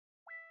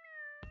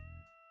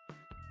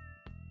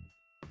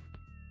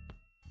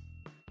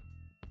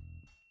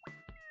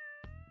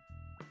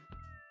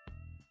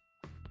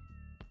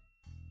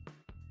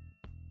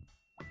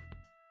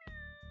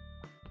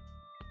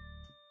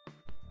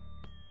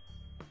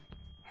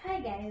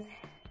guys.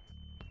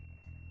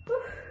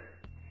 Whew.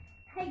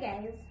 Hi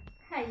guys,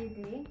 how you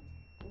doing?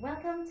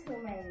 Welcome to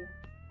my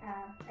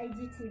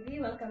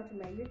IGTV. Welcome to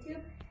my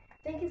YouTube.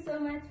 Thank you so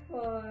much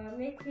for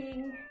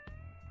making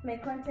my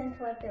content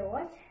worth the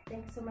watch.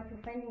 Thank you so much for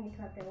finding it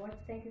worth the watch.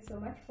 Thank you so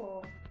much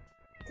for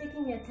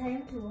taking your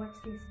time to watch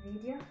this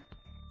video.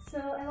 So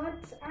I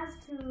want us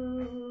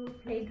to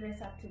play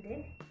dress up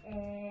today,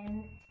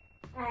 and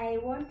I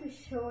want to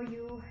show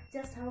you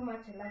just how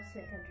much I love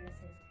sweater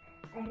dresses.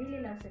 I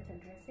really love sweater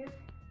dresses,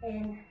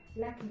 and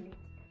luckily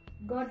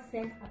God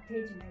sent a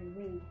page my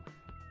way,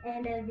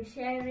 and I will be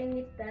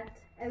sharing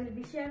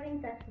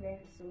that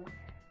very soon.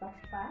 But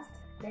first,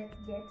 let's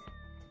get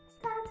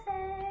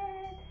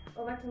started.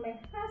 Over to my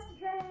first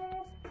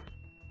dress.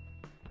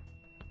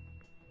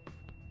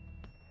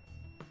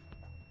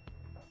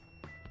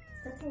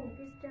 Starting with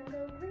this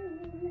jungle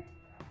green.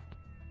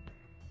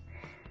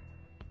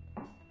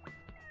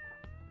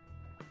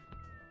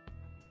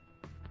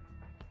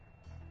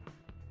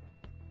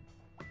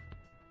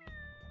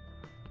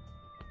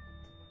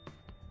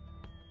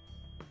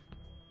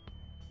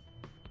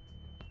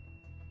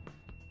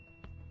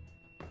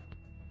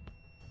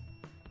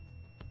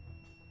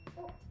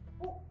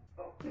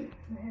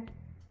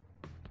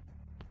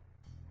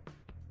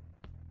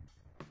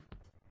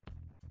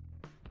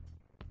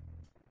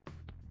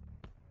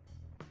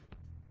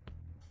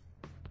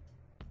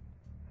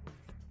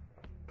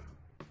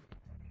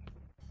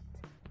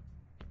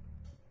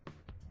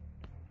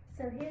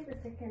 So here's the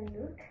second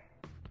look,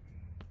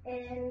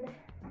 and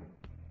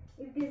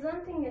if there's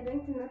one thing you're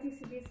going to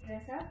notice with this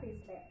dress up is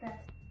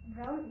that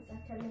brown is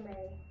actually my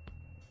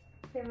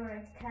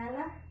favorite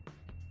color.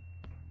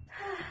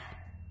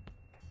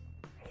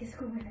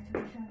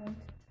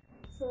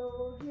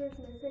 So here's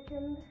my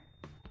second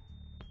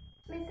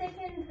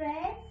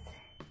dress,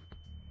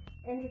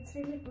 and it's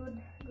really good,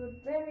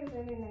 very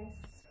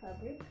nice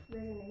fabric,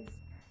 very nice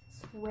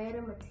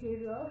sweater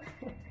material.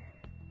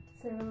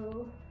 So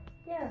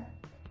yeah,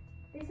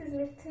 this is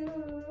with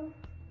two.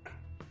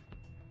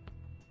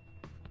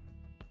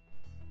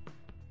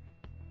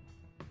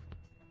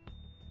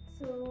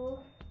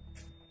 So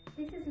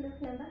this is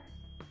look number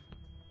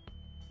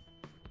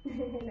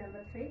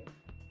number three.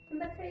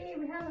 Number three,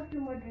 we have a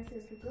few more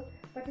dresses to go,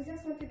 but I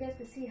just want you guys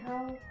to see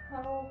how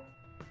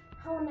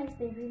nice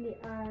they really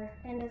are.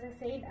 And as I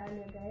said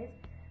earlier, guys,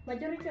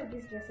 majority of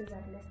these dresses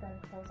are less than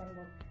 1,000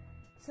 won.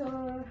 So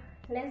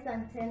less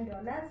than $10.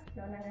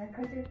 No,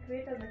 content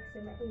creators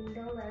like in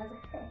dollars.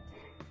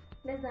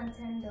 Less than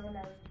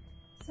 $10.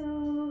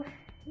 So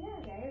yeah,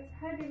 guys,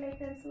 how do you like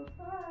them so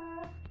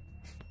far?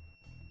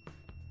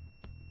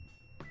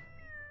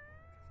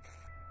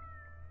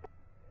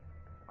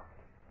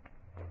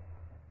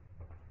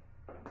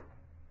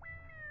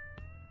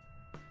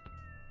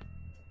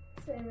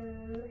 So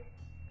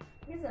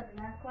here's a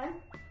black one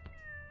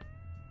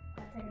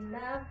that I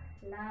love.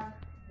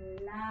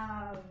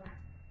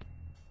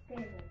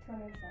 There's a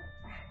tunnel up.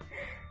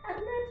 I'm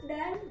not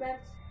done,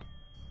 but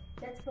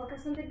let's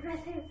focus on the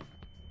dresses.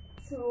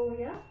 So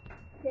yeah,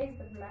 here's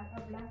a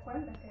black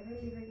one that I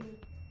really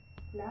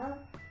love.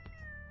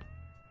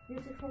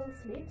 Beautiful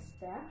slits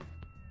there.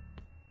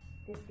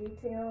 This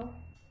detail,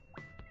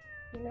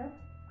 you know,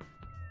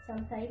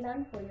 some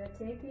Thailand for your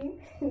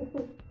taking.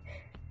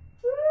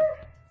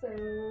 So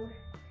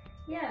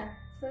yeah,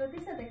 so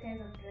these are the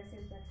kinds of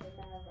dresses that I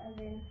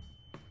love.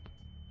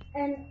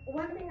 And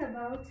one thing I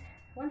love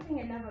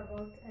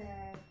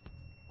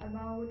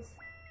about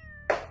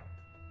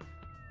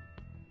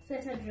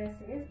sweater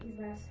dresses is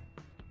that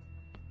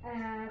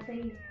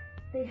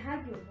they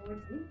hug your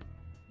body,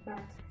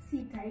 but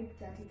see tight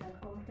that it's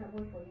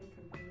uncomfortable for you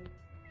to breathe.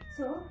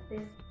 So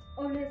there's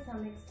always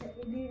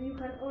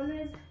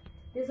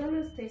there's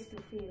always space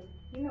to feel,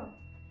 you know.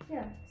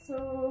 Yeah,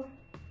 so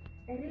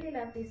I really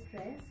love this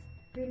dress,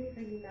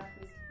 really love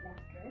this black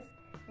dress,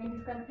 and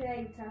you can pair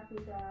it up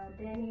with a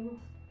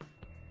denim,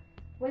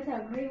 whether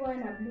a gray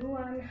one, a blue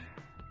one.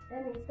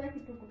 Then it's like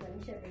to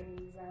kutanisha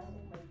denim. Oh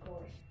my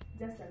gosh,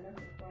 just a lot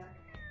of work,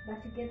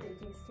 but you get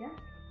the gist, yeah.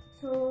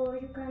 So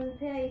you can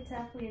pair it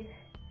up with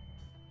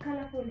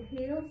colorful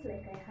heels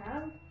like I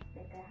have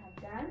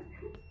done,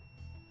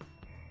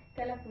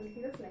 colorful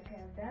heels like I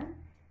have done,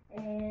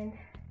 and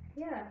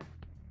yeah,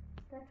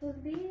 that will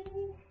be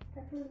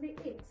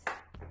it.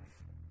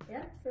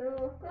 Yeah, so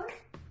of course,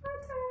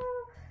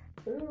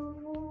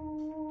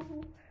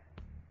 ooh.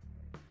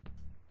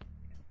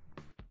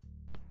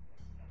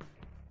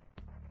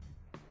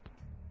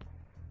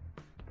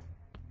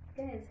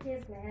 Guys,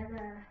 here's my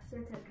other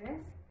sweater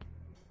dress.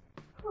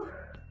 Whew.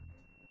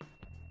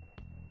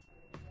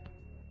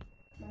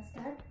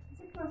 Mustard? Is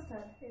it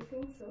mustard? I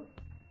think so.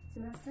 It's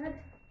mustard.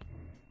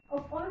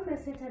 Of all my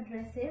sweater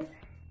dresses,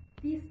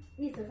 this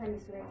is a sunny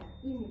sweater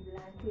in a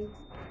blanket.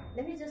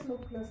 Let me just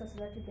move closer so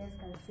that you guys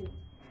can see.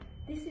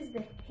 This is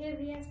the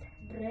heaviest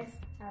dress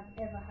I've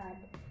ever had.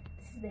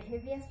 This is the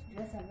heaviest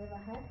dress I've ever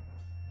had.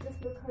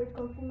 Just look how it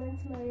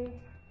complements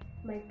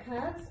my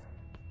calves,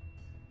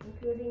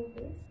 including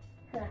this.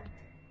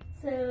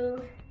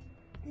 So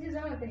This is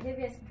one of the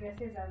heaviest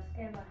dresses I've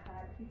ever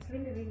had. It's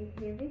really, really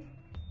heavy.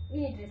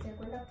 Hii dress ya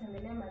kwenda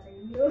kutembelea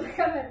mother-in-law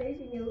kama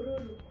naishi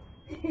Nyahururu.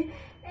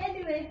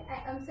 Anyway,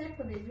 I am set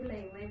for the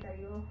July weather,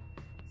 yo.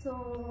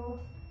 So,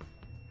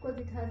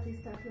 because it has this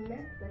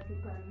turtleneck that you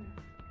can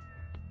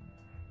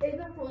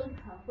either fold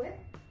halfway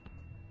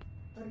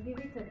or give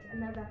it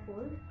another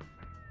fold.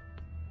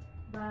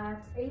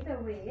 But either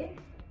way,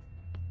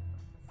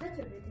 such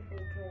a beautiful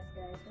dress,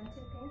 guys, don't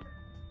you think?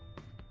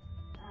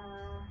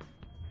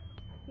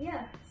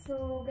 Yeah,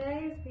 so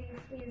guys,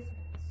 this is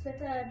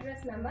sweater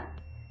dress number.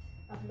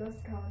 I've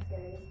lost count,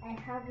 guys. I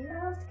have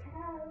lost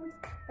count,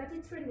 but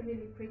it's really,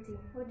 really pretty.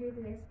 What do you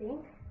guys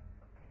think?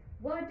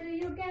 What do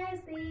you guys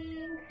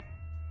think?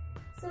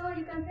 So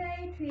you can pair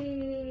it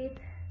with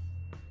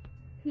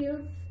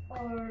heels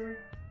or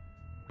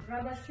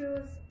rubber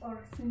shoes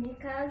or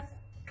sneakers,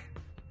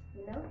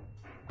 you know?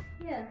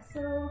 Yeah,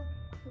 so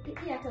I'm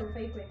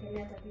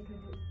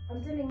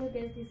telling you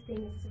guys, this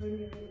thing is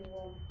really, really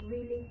warm.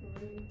 Really,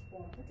 really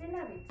warm. But I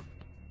love it.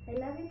 I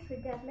love it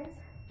regardless.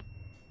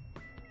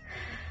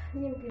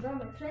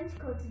 My trench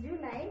coat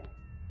July,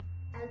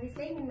 I'll be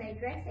staying in my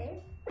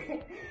dresses.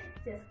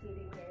 Just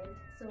kidding, guys.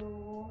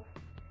 So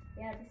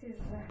yeah, this is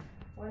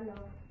one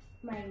of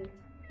my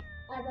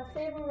other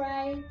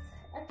favorites.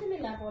 I actually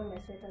love all my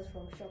sweaters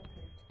from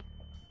Shopthrift.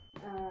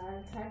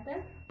 I'll tag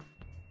them,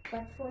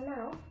 but for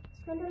now,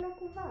 spend la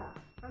kuvaa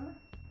ama.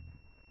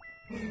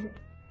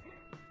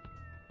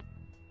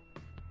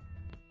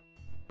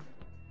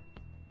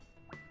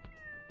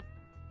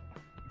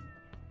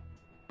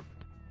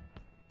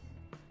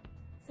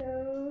 So,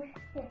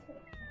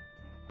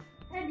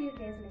 how do you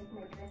guys like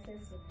my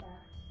dresses so far?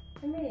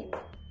 I mean,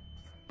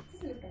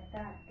 just look at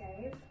that,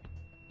 guys.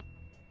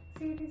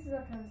 See, this is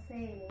what I'm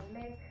saying.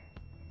 Like,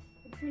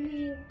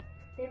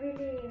 they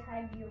really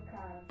hide your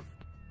calves.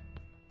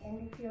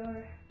 And if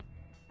you're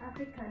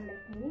African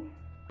like me,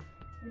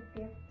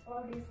 with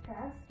all these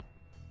calves,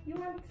 you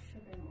want to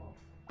show them off,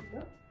 you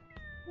know?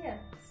 Yeah,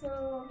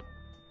 so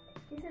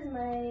this is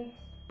my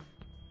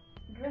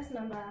dress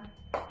number.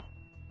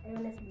 I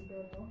honestly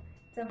don't know.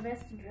 It's a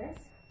vest dress.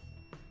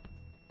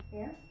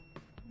 Yeah,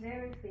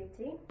 very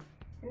fitting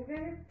and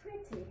very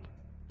pretty.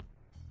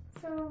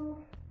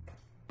 So,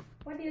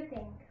 what do you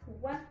think?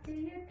 What do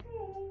you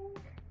think?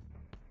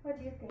 What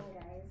do you think,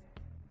 guys?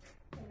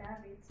 I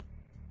love it.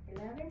 I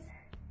love it.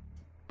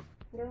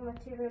 Ndio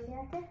material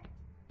yake.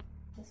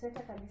 Ni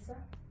sweta kabisa.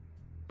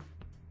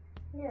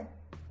 Yeah,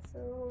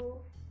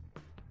 so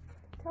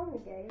tell me,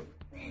 guys.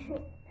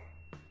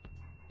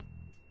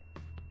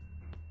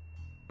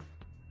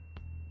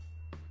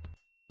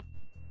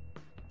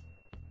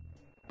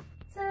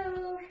 So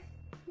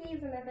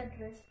here's another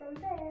dress from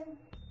them.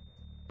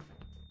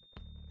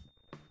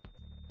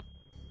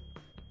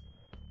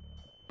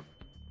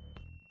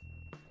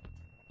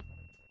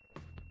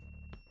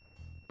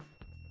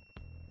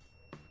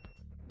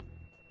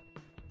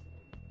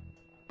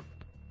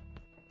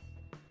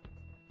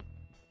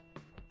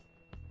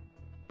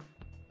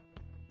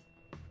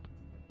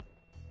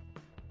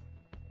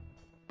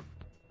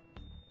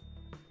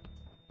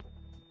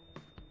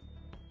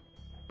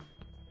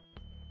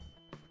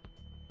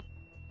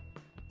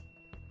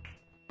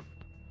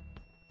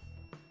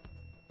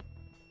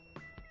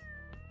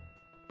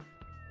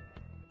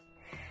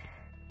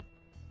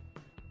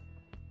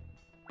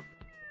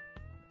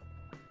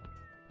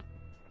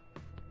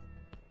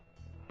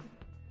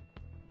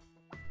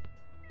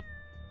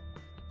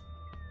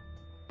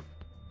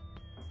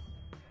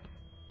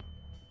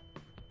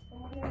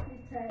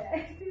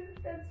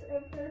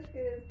 That's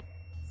good.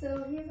 So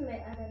here's my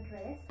other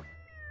dress.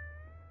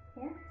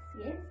 Yes.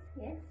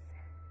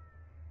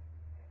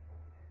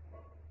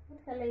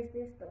 What color is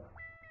this though?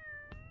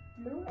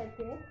 Blue, I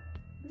think.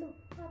 Blue,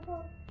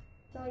 purple.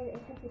 No, I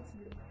think it's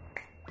blue.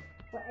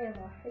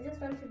 Whatever. I just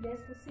want you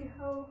guys to see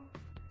how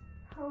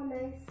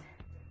nice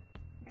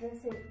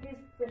dresses,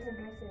 these sweater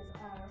dresses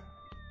are.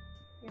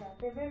 Yeah,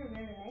 they're very,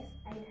 very nice.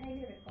 I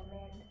highly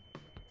recommend.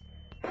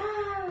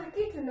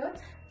 Key to note,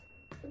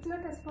 it's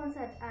not a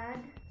sponsored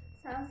ad.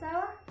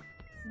 Sawa.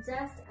 It's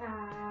just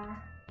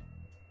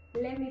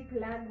let me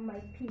plug my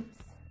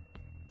peeps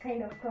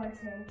kind of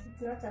content.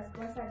 It's not a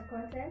sponsored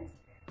content.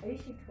 I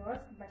wish it was,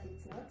 but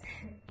it's not.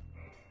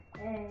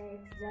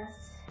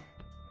 It's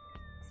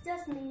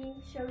just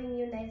me showing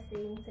you nice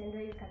things and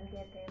where you can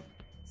get them.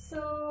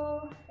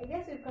 So I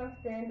guess we've come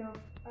to the end of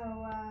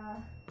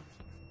our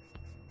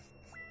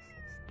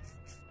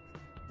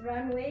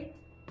runway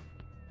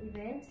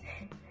event.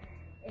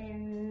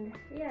 And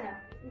yeah,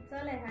 it's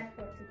all I had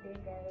for today,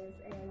 guys,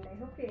 and I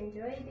hope you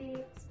enjoyed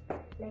it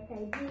like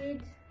I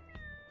did,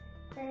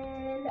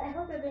 and I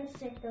hope you're going to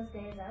check those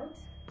guys out.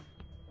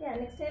 Yeah,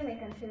 next time I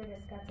can show you the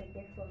skirts I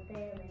get from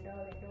them and all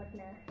and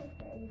whatnot.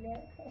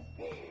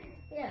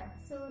 Yeah,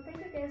 so thank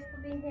you guys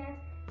for being here.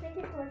 Thank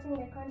you for watching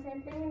my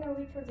content. Let me know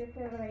which was your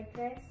favorite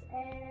dress,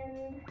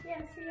 and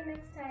yeah, see you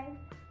next time.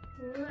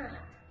 Mwah.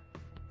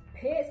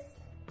 Peace.